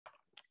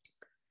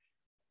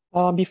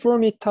Before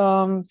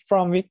midterm,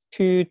 from week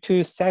 2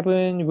 to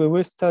 7, we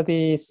will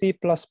study C++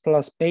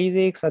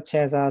 basics such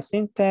as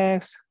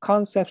syntax,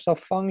 concepts of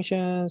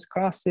functions,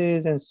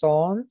 classes, and so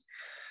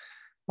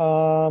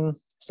on.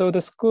 So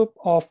the scope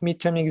of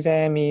midterm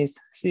exam is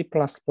C++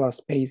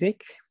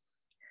 basic.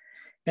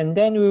 And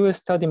then we will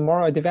study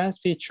more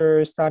advanced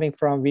features starting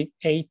from week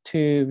 8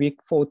 to week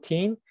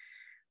 14.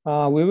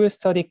 We will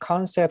study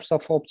concepts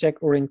of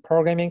object-oriented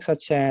programming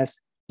such as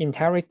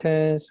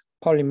inheritance,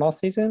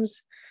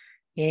 polymorphisms,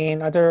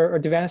 and other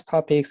advanced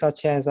topics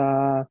such as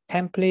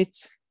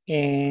templates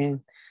and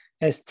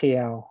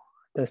STL,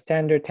 the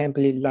standard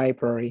template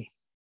library.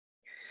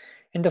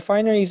 And the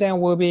final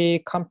exam will be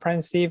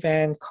comprehensive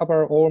and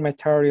cover all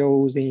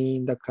materials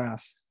in the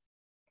class.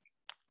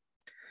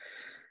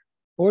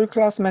 All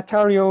class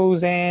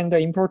materials and the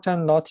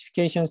important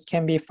notifications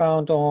can be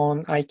found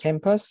on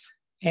iCampus.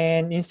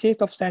 And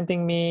instead of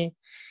sending me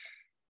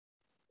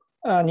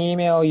an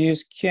email,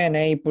 use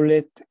Q&A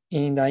bullet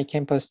in the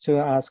iCampus to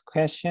ask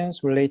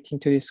questions relating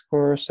to this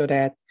course so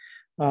that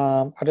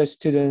other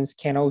students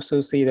can also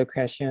see the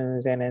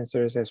questions and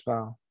answers as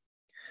well.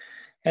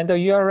 And the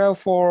URL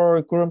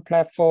for group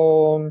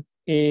platform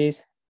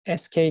is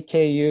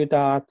skku.grrm.io.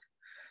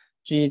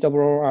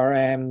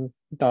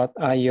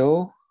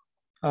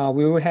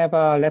 We will have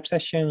a lab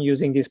session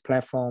using this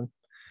platform.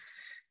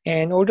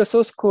 And all the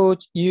source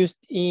code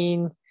used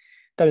in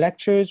the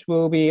lectures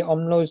will be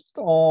uploaded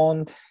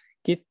on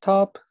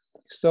GitHub,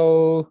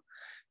 so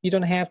you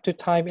don't have to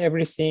type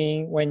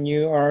everything when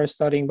you are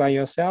studying by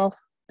yourself.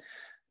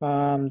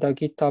 The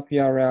GitHub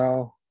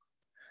URL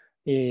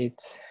is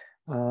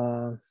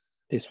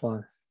this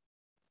one.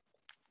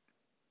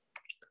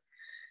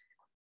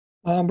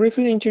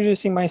 Briefly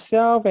introducing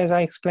myself, as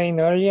I explained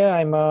earlier,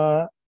 I'm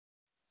an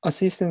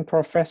assistant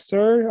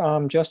professor.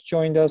 Just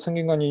joined the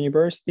Sungkyunkwan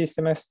University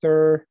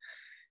semester,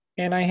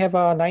 and I have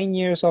 9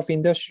 years of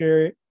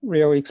industrial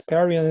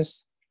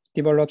experience.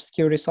 Develop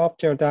security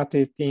software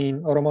adapted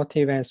in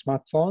automotive and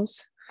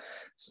smartphones.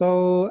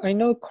 So I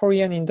know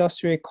Korean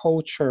industry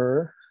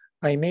culture.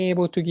 I may be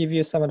able to give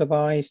you some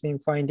advice in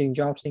finding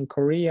jobs in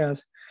Korea.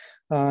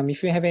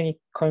 If you have any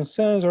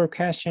concerns or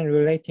questions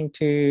relating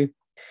to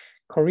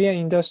Korean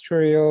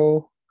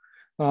industrial,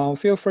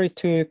 feel free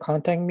to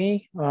contact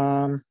me.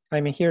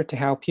 I'm here to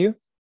help you.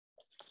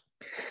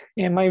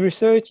 And my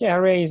research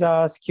area is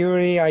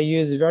security. I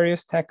use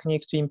various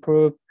techniques to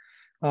improve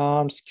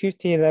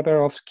security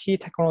level of key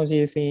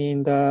technologies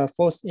in the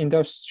fourth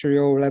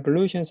industrial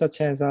revolution, such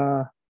as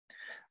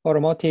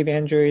automotive,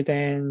 Android,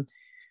 and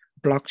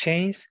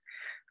blockchains.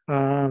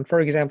 For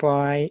example,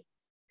 I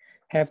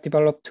have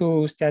developed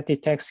tools that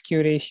detect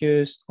security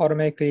issues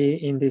automatically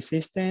in these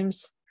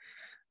systems.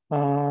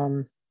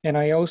 And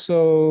I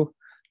also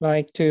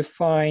like to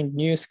find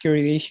new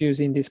security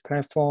issues in these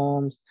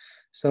platforms.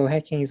 So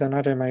hacking is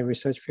another my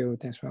research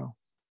field as well.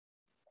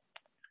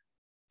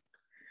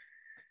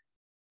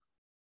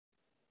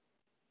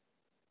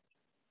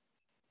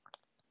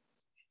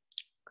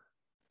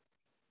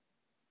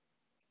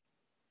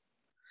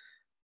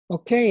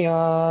 Okay,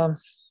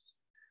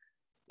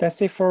 that's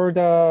it for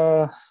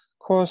the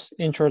course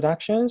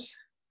introductions.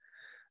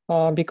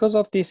 Because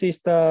of this is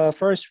the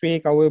first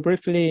week, I will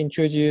briefly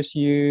introduce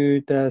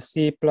you the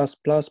C++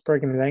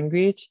 programming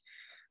language.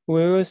 We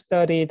will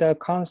study the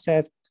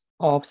concept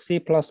of C++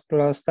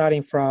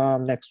 starting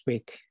from next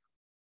week.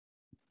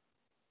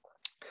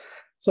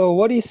 So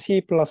what is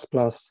C++?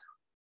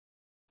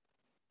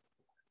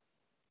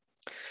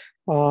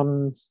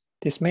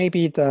 This may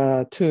be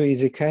the two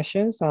easy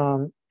questions.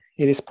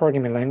 It is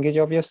programming language,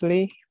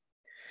 obviously.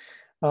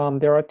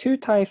 There are two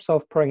types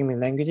of programming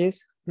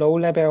languages, low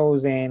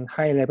levels and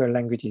high level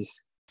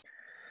languages.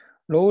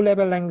 Low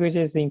level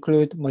languages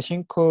include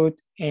machine code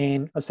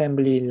and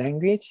assembly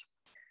language.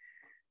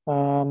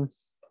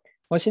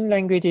 Machine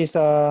language is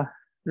the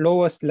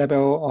lowest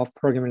level of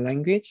programming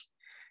language.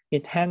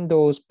 It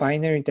handles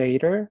binary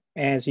data,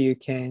 as you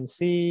can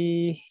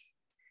see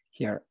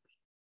here.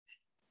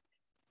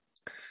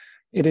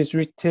 It is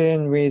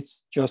written with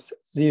just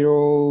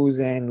zeros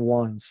and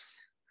ones.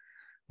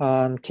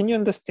 Can you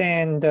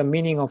understand the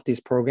meaning of this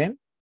program?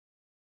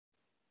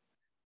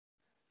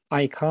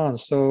 I can't.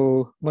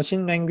 So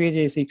machine language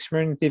is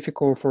extremely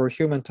difficult for a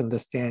human to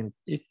understand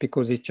it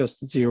because it's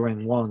just zero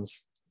and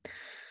ones.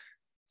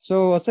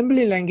 So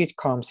assembly language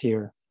comes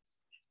here.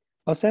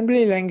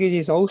 Assembly language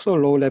is also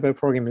low-level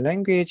programming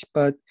language,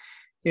 but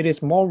it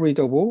is more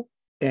readable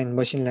than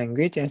machine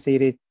language as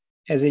it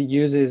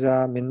uses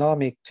a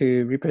mnemonic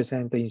to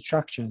represent the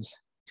instructions.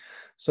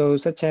 So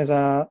such as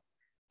a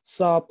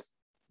sub,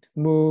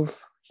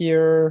 move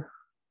here,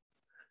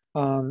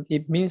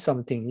 it means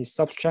something. It's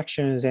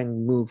subtractions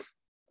and move.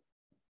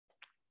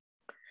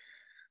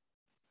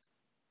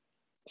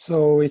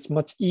 So it's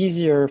much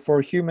easier for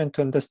a human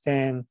to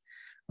understand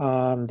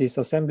this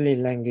assembly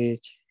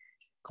language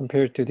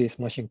compared to this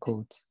machine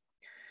code.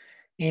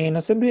 And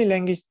assembly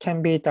language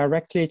can be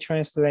directly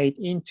translated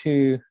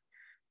into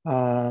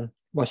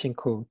machine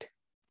code.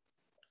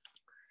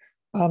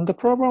 The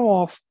problem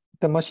of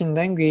the machine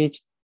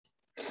language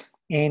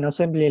And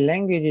assembly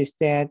language is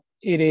that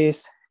it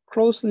is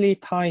closely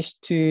tied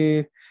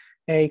to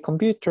a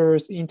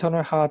computer's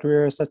internal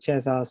hardware, such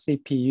as a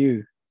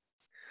CPU.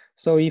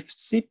 So if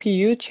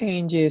CPU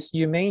changes,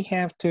 you may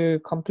have to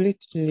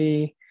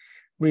completely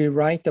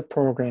rewrite the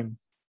program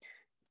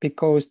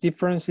because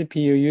different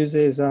CPU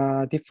uses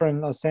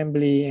different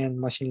assembly and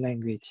machine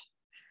language.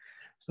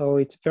 So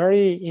it's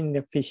very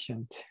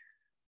inefficient.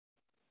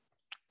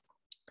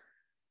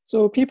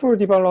 So people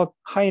develop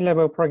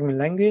high-level programming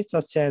language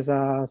such as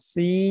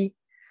C,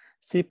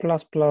 C++,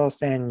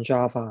 and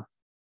Java.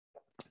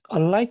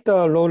 Unlike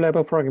the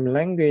low-level programming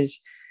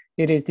language,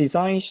 it is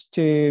designed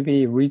to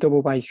be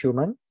readable by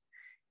human,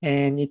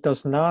 and it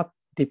does not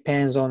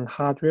depend on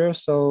hardware.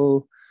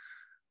 So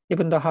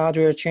even the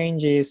hardware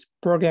changes,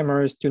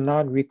 programmers do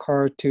not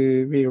require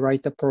to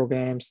rewrite the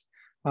programs.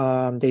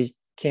 They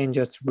can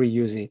just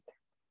reuse it.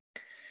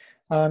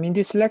 In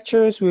these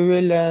lectures, we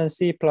will learn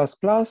C++.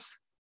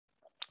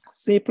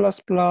 C++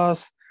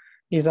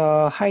 is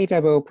a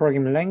high-level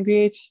programming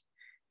language.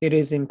 It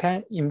is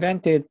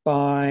invented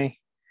by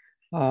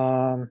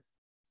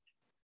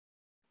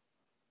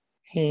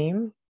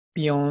him,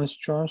 Bjorn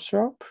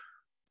Stromstrup,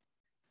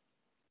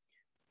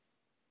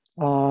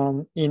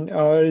 in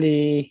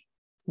early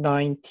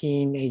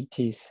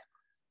 1980s.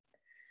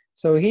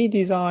 So he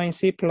designed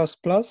C++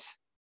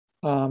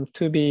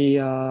 to be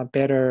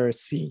better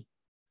C.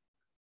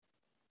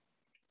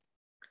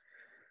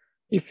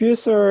 If you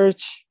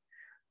search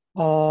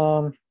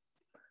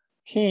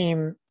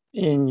him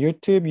in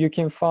YouTube, you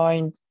can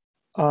find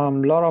a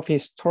lot of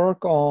his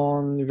talk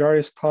on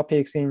various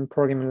topics in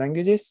programming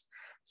languages.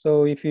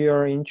 So if you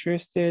are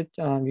interested,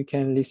 you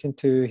can listen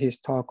to his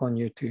talk on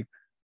YouTube.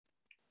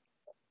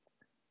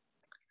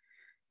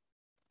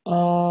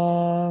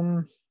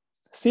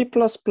 C++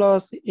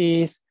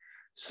 is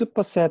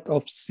superset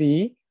of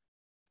C.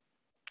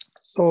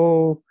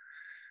 So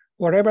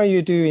whatever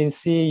you do in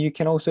C, you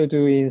can also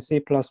do in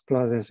C++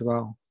 as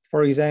well.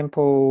 For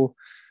example,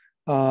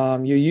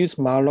 you use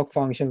malloc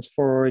functions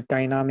for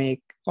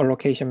dynamic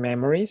allocation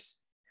memories.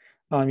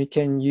 You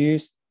can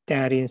use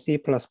that in C++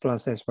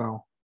 as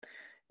well.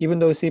 Even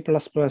though C++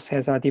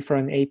 has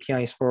different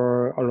APIs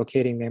for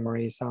allocating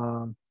memories,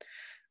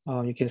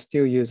 you can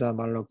still use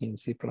malloc in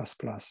C++.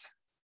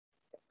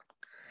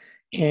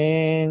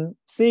 And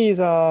C is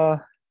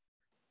a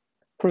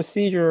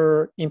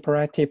procedure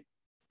imperative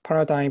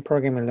paradigm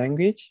programming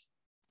language.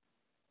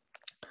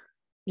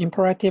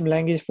 Imperative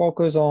language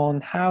focus on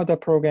how the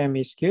program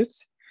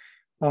executes.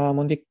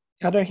 On the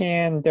other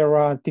hand, there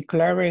are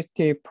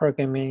declarative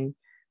programming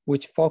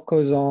which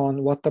focus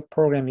on what the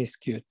program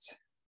executes.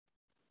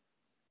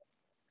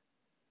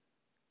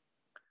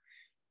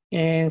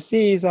 And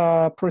C is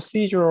a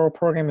procedural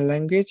programming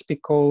language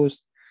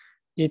because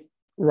it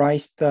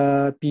writes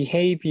the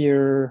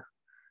behavior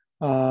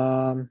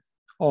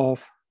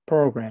of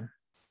program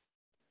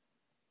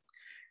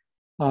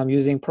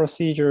using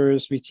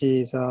procedures, which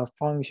is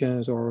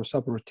functions or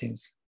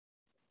subroutines.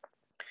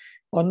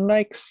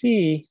 Unlike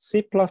C,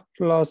 C++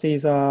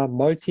 is a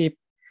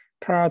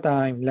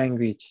multi-paradigm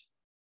language.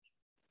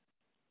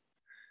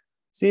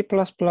 C++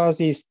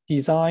 is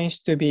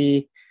designed to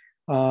be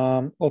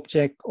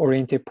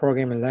object-oriented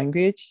programming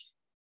language,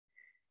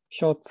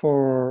 short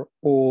for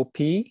OOP.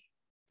 We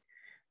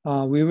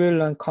will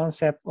learn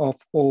concept of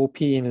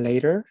OOP in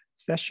later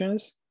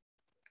sessions.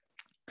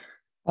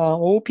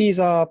 OOPs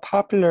are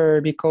popular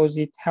because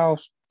it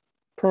helps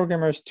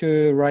programmers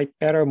to write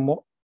better,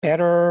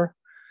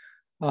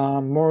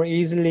 more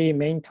easily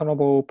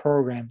maintainable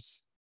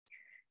programs.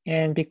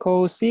 And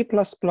because C++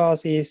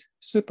 is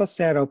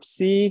superset of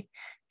C,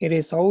 it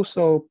is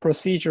also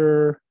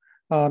procedure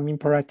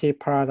imperative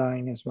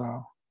paradigm as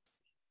well.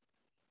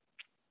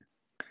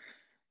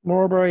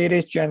 Moreover, it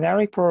is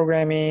generic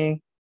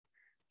programming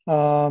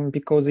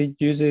because it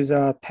uses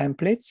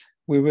templates.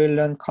 We will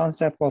learn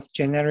concept of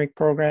generic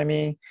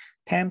programming,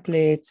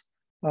 templates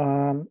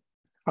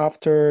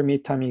after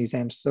midterm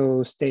exams,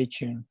 so stay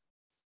tuned.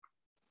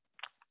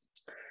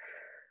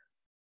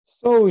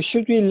 So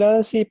should we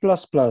learn C++?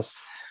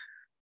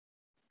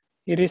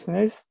 It is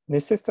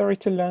necessary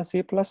to learn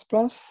C++.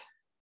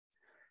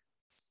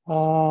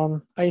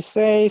 I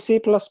say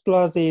C++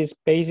 is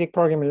basic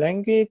programming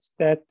language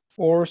that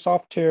all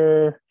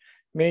software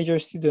major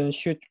students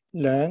should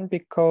learn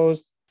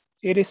because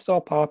it is so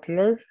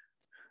popular.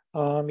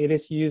 It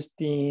is used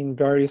in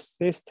various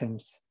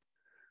systems.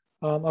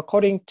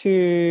 According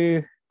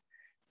to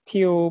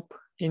TOEIC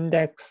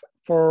index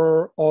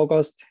for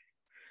August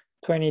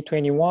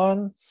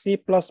 2021, C++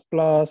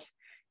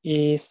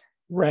 is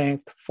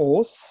ranked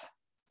 4th.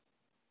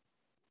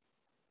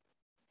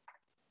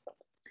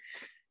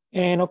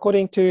 And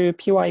according to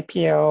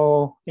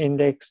PYPL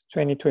index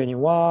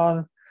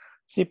 2021,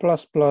 C++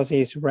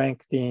 is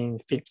ranked in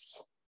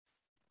 5th.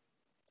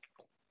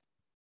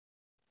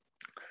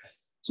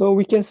 So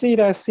we can see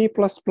that C++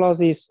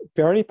 is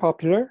very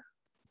popular.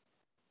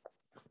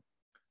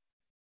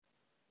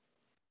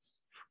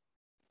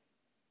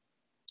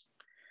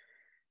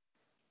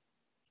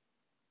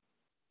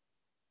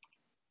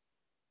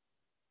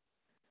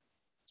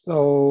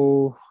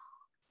 So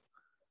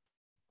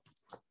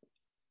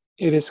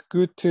it is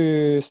good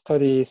to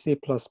study C++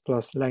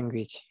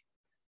 language.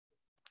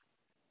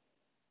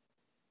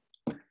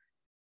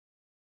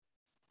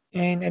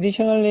 And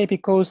additionally,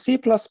 because C++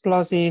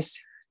 is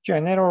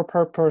general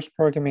purpose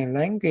programming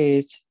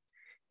language,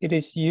 it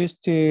is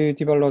used to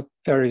develop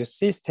various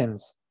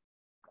systems.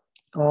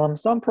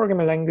 Some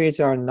programming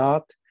languages are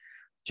not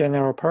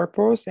general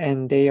purpose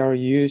and they are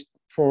used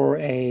for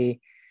a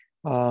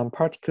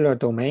particular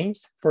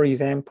domains. For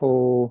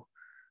example,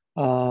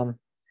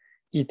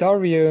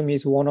 Ethereum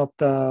is one of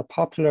the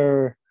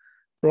popular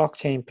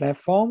blockchain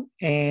platform,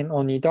 and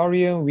on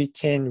Ethereum we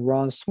can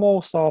run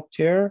small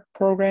software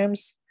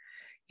programs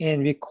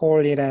and we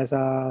call it as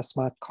a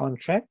smart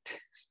contract.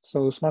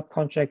 So smart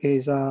contract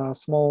is a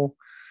small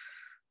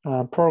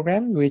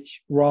program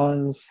which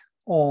runs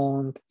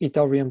on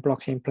Ethereum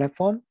blockchain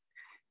platform,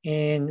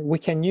 and we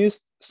can use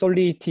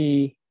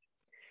Solidity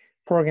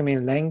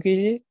programming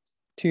language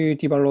to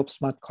develop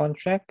smart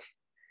contract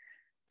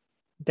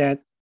that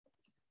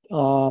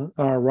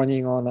are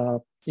running on a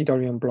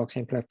Ethereum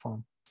blockchain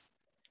platform.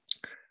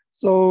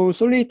 So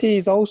Solidity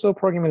is also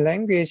programming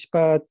language,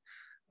 but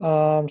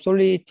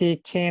Solidity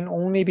can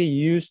only be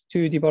used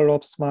to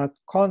develop smart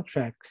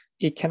contracts.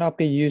 It cannot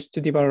be used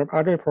to develop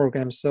other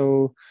programs,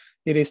 so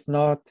it is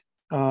not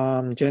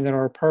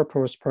general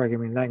purpose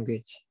programming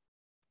language.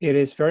 It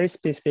is very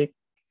specific.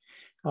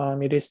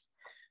 It is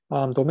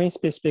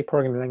domain-specific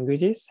programming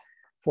languages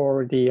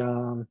for the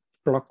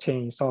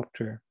blockchain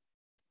software.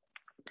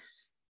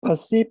 But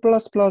C++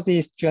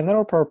 is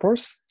general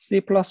purpose.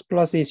 C++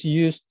 is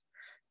used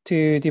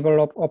to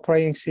develop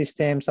operating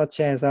systems such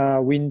as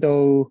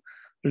Windows,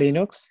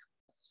 Linux.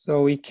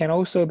 So it can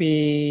also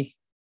be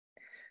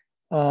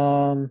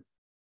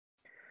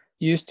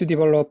used to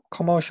develop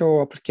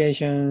commercial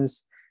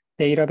applications,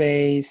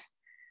 database.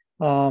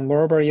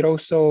 Moreover, it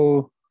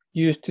also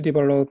used to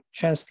develop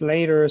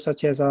translators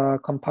such as a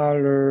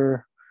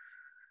compiler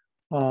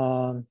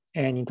and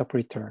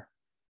interpreter.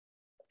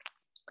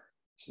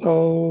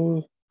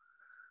 So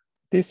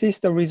this is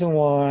the reason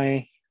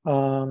why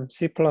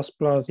C++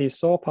 is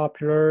so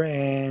popular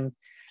and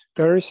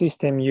every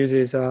system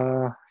uses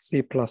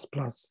C++.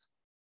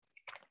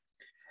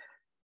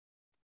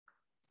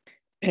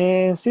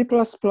 And C++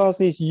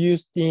 is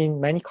used in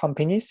many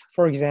companies.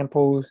 For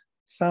example,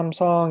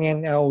 Samsung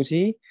and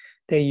LG,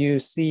 they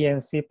use C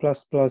and C++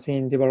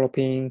 in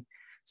developing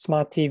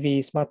smart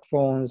TV,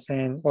 smartphones,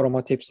 and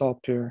automotive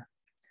software.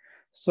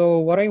 So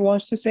what I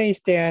want to say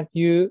is that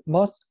you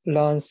must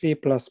learn C++.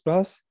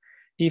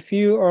 If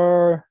you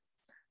are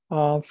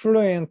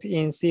fluent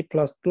in C++,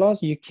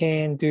 you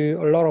can do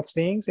a lot of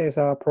things as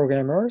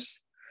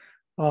programmers.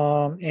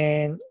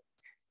 And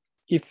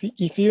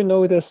if you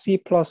know the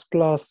C++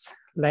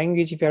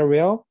 language very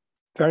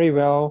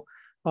well,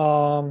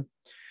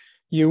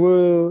 you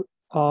will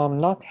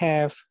not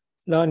have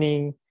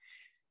learning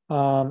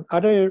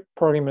other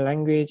programming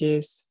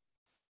languages,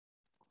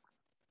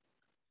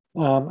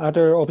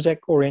 other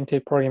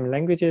object-oriented programming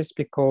languages,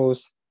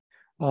 because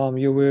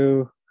you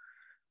will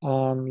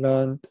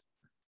learn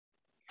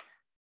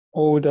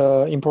all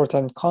the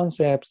important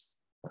concepts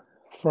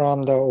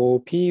from the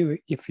OOP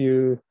if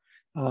you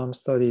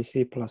study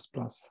C++.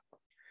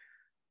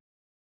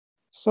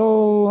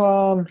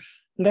 So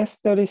let's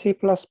study C++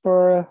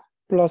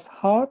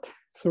 hard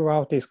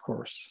throughout this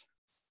course.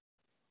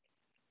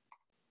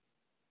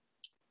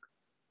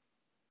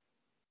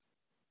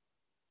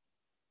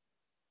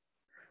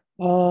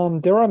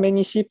 There are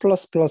many C++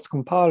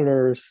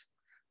 compilers,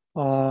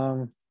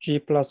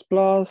 G++,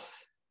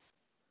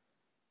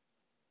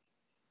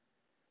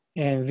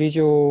 and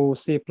Visual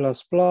C++,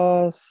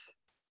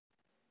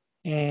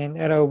 and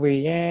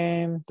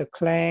LLVM, the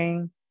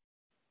Clang,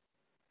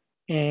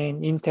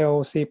 and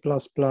Intel C++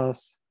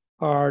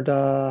 are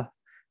the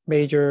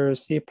major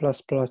C++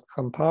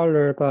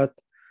 compiler, but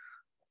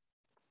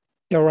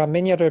there are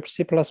many other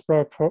C++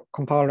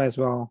 compiler as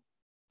well.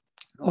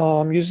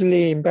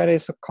 Usually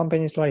embedded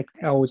companies like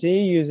LG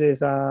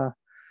uses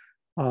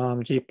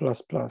G++.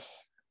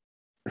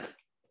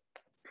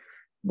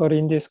 But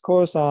in this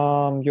course,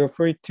 you're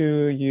free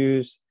to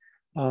use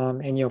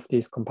any of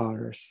these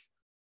compilers.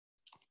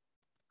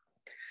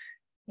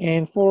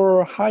 And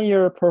for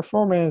higher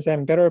performance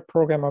and better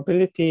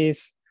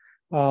programmabilities,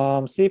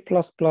 C++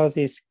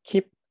 is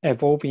keep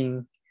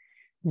evolving.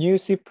 New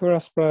C++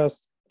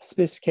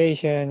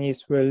 specification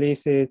is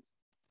released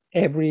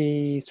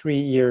every 3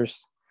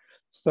 years.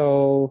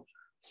 So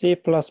C++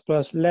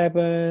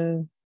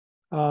 11,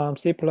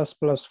 C++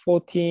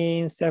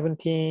 14,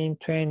 17,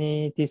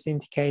 20, this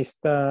indicates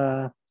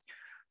the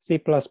C++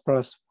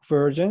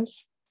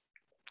 versions.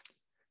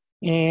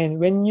 And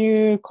when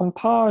you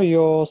compile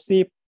your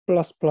C++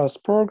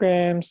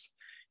 programs,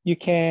 you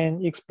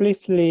can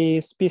explicitly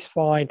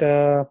specify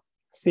the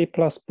C++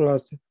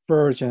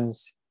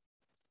 versions.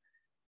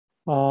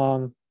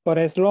 But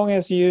as long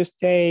as you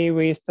stay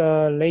with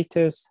the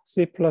latest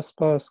C++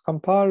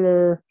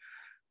 compiler,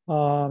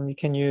 you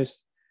can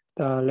use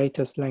the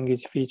latest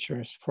language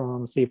features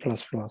from C++.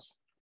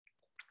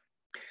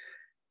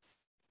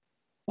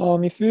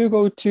 If you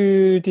go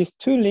to this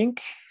two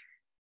link,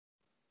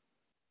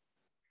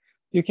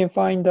 you can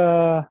find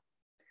the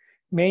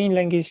main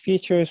language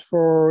features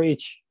for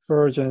each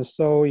version.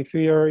 So if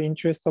you are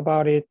interested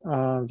about it,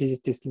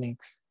 visit these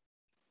links.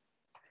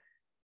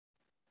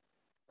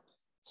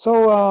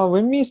 So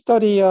when we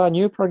study a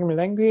new programming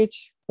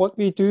language, what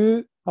we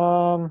do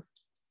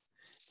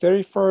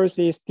very first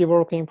is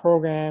developing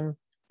program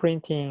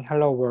printing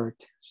hello world.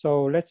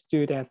 So let's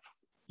do that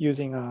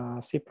using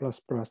a C++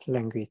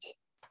 language.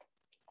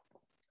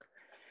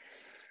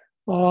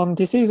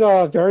 This is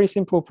a very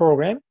simple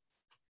program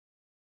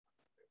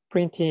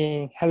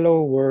printing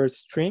hello world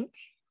string.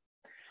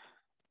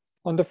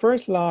 On the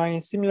first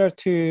line, similar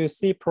to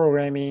C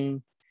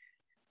programming,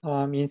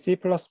 in C++,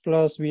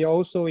 we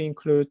also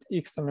include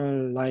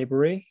external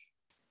library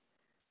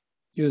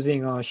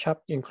using a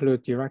shop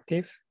include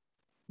directive.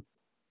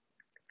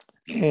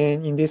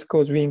 And in this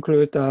code, we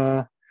include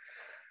a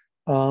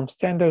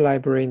standard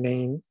library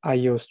named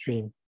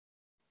IOStream.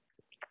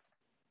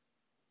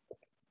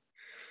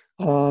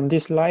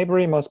 This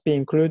library must be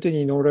included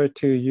in order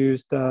to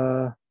use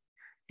the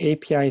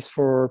APIs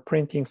for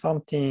printing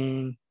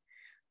something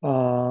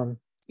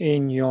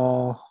in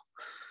your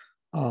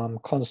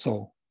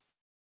console.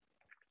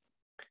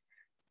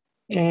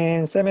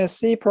 And same as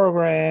C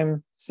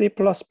program, C++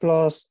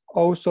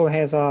 also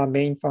has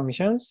main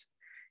functions,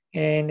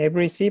 and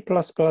every C++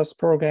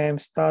 program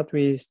starts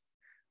with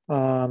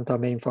the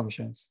main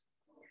functions.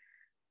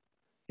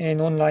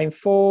 And on line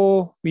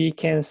 4, we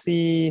can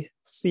see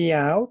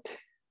cout.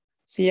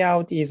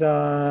 Cout is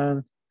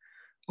an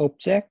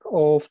object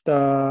of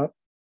the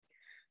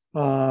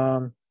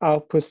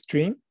output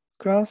stream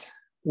class,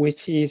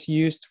 which is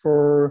used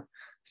for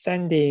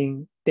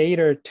sending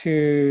data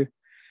to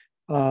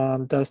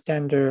the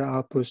standard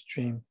output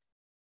stream,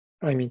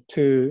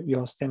 to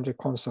your standard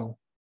console.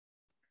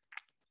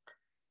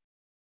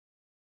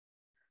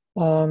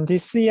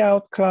 This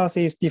cout class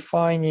is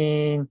defined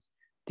in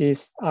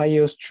this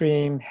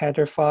IOStream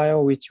header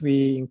file, which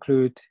we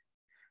include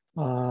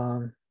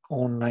on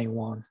line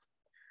 1.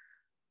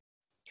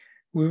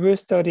 We will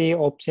study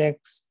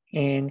objects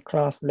and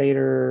class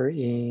later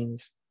in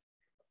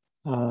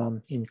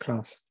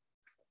class.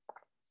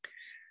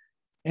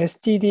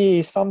 STD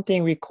is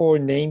something we call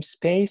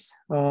namespace.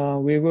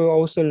 We will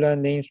also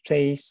learn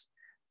namespace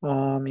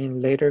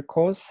in later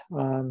course,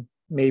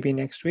 maybe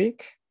next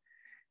week.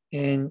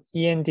 And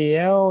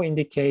ENDL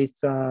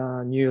indicates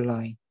a new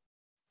line.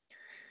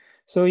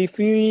 So if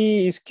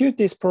we execute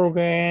this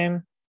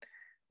program,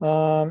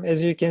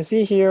 as you can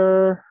see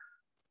here,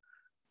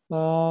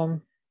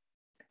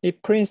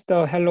 it prints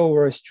the hello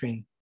world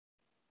string.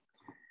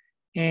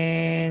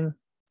 And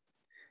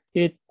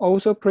it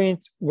also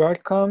prints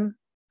welcome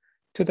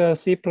to the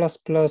C++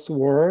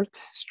 word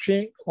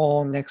string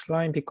on next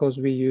line because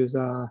we use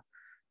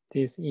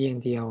this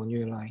ENDL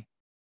new line.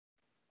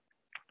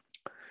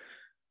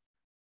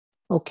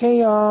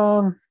 Okay,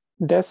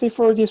 that's it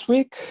for this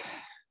week.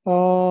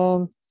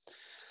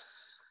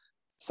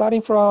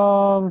 Starting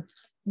from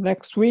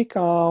next week,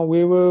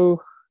 we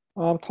will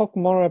talk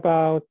more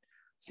about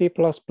C++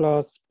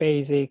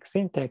 basic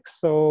syntax.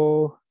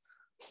 So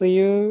see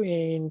you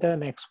in the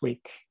next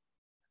week.